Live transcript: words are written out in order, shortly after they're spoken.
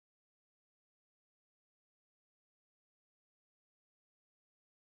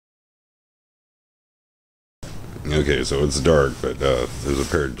Okay, so it's dark, but there's a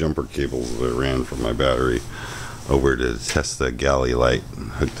pair of jumper cables that ran from my battery over to test the galley light.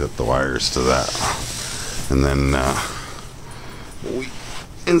 Hooked up the wires to that, and then we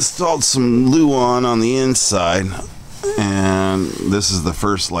installed some Luan on the inside, and this is the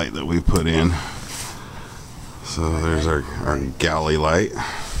first light that we put in. So there's our galley light,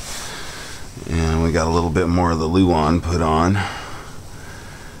 and we got a little bit more of the Luan put on,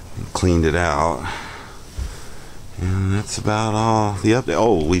 cleaned it out. And that's about all the update.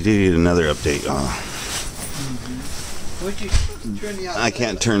 Oh, we did another update. I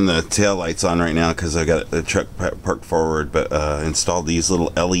can't turn the tail lights on right now because I got the truck parked forward, but installed these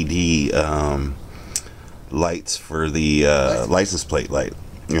little LED lights for the license plate light,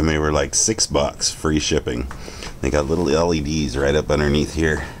 and they were like $6, free shipping. They got little LEDs right up underneath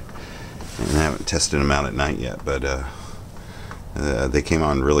here, and I haven't tested them out at night yet, but they came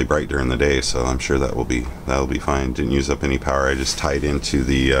on really bright during the day, so I'm sure that'll be fine. Didn't use up any power. I just tied into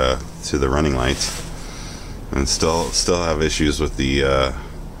the to the running lights, and still have issues with the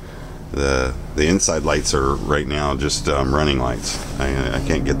inside lights are right now just running lights. I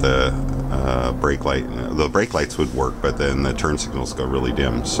can't get the brake light. The brake lights would work, but then the turn signals go really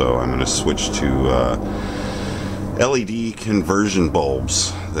dim. So I'm going to switch to LED conversion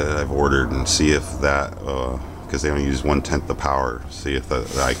bulbs that I've ordered and see if that. Because they only use 1/10 the power. See if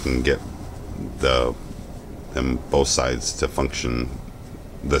I can get them both sides to function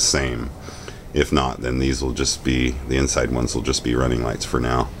the same. If not, then these will just be, the inside ones will just be running lights for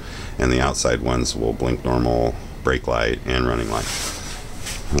now, and the outside ones will blink normal brake light and running light.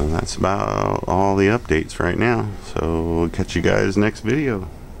 Well, that's about all the updates right now. So we'll catch you guys next video.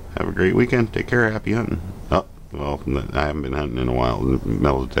 Have a great weekend. Take care. Happy hunting. Oh, well, I haven't been hunting in a while,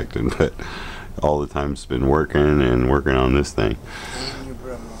 metal detecting, but all the time's been working on this thing. And your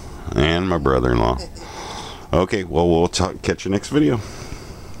brother-in-law. And my brother-in-law. Okay, well, we'll catch you next video.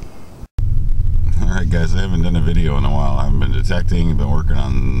 Alright guys, I haven't done a video in a while. I haven't been detecting, been working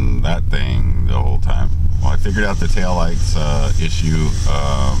on that thing the whole time. Well, I figured out the taillights issue.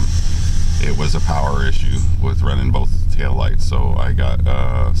 It was a power issue with running both taillights, so I got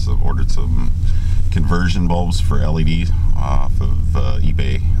ordered some conversion bulbs for LED off of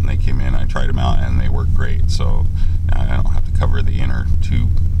eBay, and they came in. I tried them out and they work great, so now I don't have to cover the inner two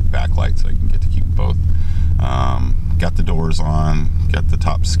backlights. I can get to keep both. Got the doors on, got the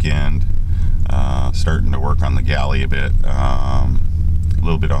top skinned, starting to work on the galley a bit, a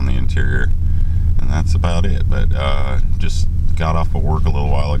little bit on the interior, and that's about it. But just got off of work a little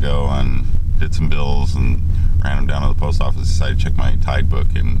while ago and did some bills and ran them down to the post office. Decided to check my tide book,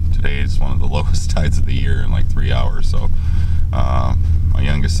 and today is one of the lowest tides of the year in like 3 hours. So my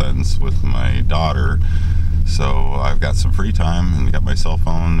youngest son's with my daughter, so I've got some free time and got my cell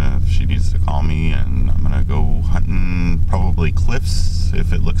phone if she needs to call me, and I'm gonna go hunting probably cliffs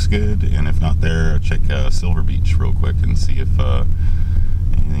if it looks good, and if not there, I'll check Silver Beach real quick and see if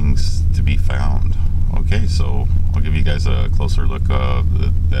anything's to be found. Okay, so I'll give you guys a closer look of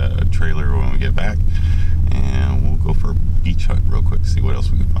the trailer when we get back, and we'll go for a beach hunt real quick, see what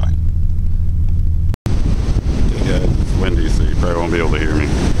else we can find. Hey guys, it's windy, so you probably won't be able to hear me.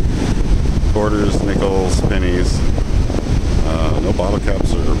 Quarters, nickels, pennies, no bottle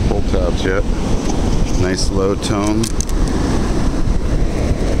caps or pull tabs yet. Nice low tone.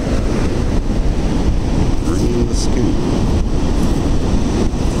 Bringing the scoop.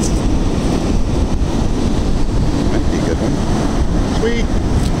 Sweet.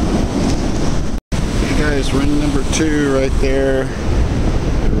 Hey guys, run number 2 right there.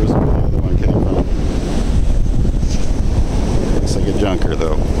 There was where the other one came from. Looks like a junker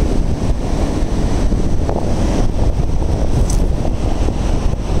though.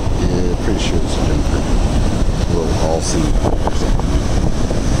 Yeah, pretty sure it's a junker. A little all-seen or something.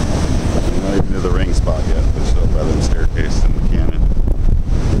 I'm not even near the ring spot yet, but still by the staircase in the canyon.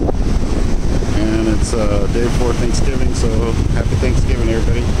 And it's day before Thanksgiving, so happy Thanksgiving,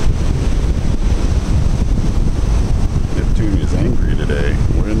 everybody. Neptune is angry today.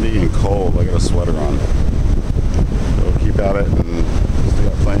 Windy and cold. I got a sweater on. So keep at it, and still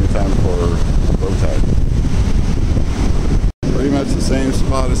got plenty of time for low tide. Pretty much the same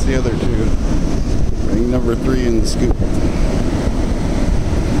spot as the other two. Ring number 3 in the scoop.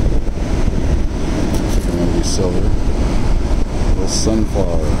 It's going to be silver. Little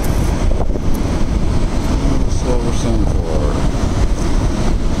sunflower. Silver sunflower.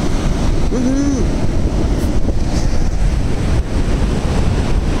 Woohoo!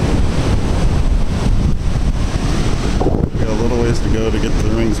 We got a little ways to go to get to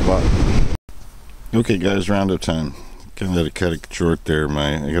the ring spot. Okay guys, roundup time. Kind of had to cut it short there.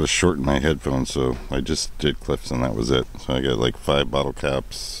 I got to shorten my headphones, so I just did clips and that was it. So I got like 5 bottle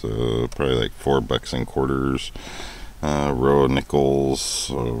caps, probably like 4 bucks and quarters, row of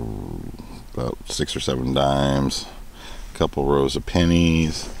nickels, about 6 or 7 dimes, a couple rows of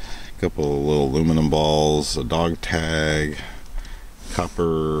pennies, a couple of little aluminum balls, a dog tag,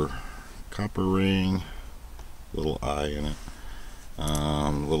 copper ring, little eye in it,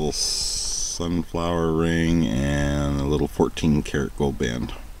 little sunflower ring, and a little 14 karat gold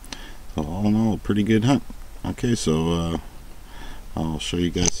band. So all in all, a pretty good hunt. Okay, so I'll show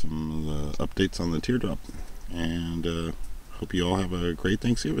you guys some of the updates on the Teardrop, and hope you all have a great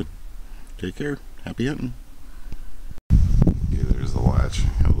Thanksgiving. Take care. Happy hunting. Okay, there's the latch.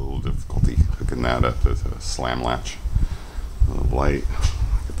 Had a little difficulty hooking that up with a slam latch. A little light.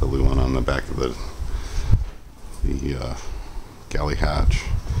 Get the luan on the back of the galley hatch.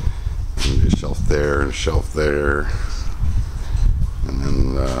 And a shelf there, and a shelf there, and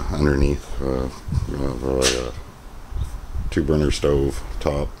then underneath a 2-burner stove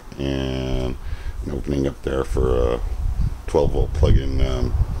top, and an opening up there for a 12-volt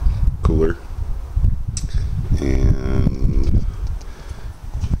plug-in cooler. And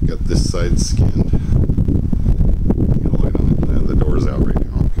got this side skinned. Get a light on it. And the door's out right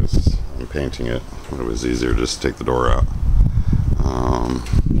now because I'm painting it. It was easier just to take the door out.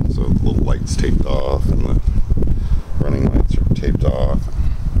 So the little lights taped off, and the running lights are taped off.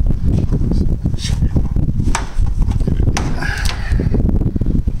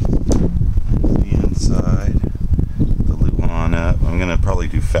 The inside, the luan up. I'm gonna probably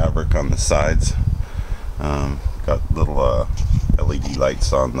do fabric on the sides. Got little LED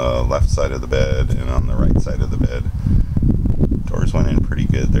lights on the left side of the bed and on the right side of the bed. Doors went in pretty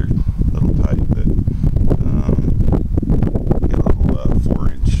good. They're a little tight, but get a little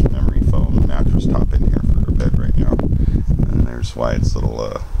 4-inch memory foam mattress top in here for a bed right now. And there's Wyatt's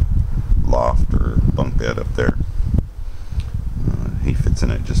little loft or bunk bed up there. He fits in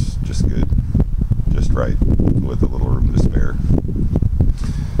it just good, just right, with a little room to spare.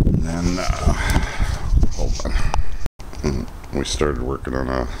 And then hold on. We started working on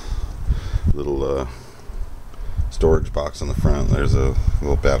a little storage box on the front. There's a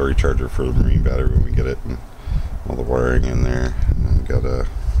little battery charger for the marine battery when we get it, and all the wiring in there. And we got a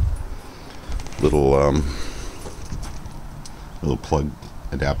little little plug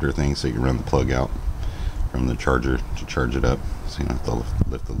adapter thing so you can run the plug out from the charger to charge it up, so you don't have to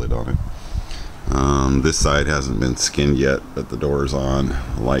lift the lid on it. This side hasn't been skinned yet, but the door's on,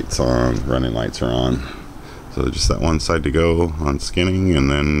 lights on, running lights are on. So just that one side to go on skinning,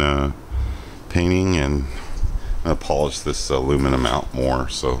 and then painting, and I'm gonna polish this aluminum out more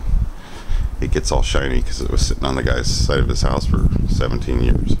so it gets all shiny, because it was sitting on the guy's side of his house for 17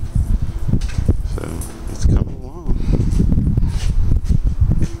 years. So it's coming along.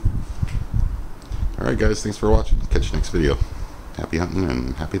 Alright guys, thanks for watching. Catch you next video. Happy hunting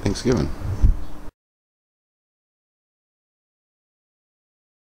and happy Thanksgiving.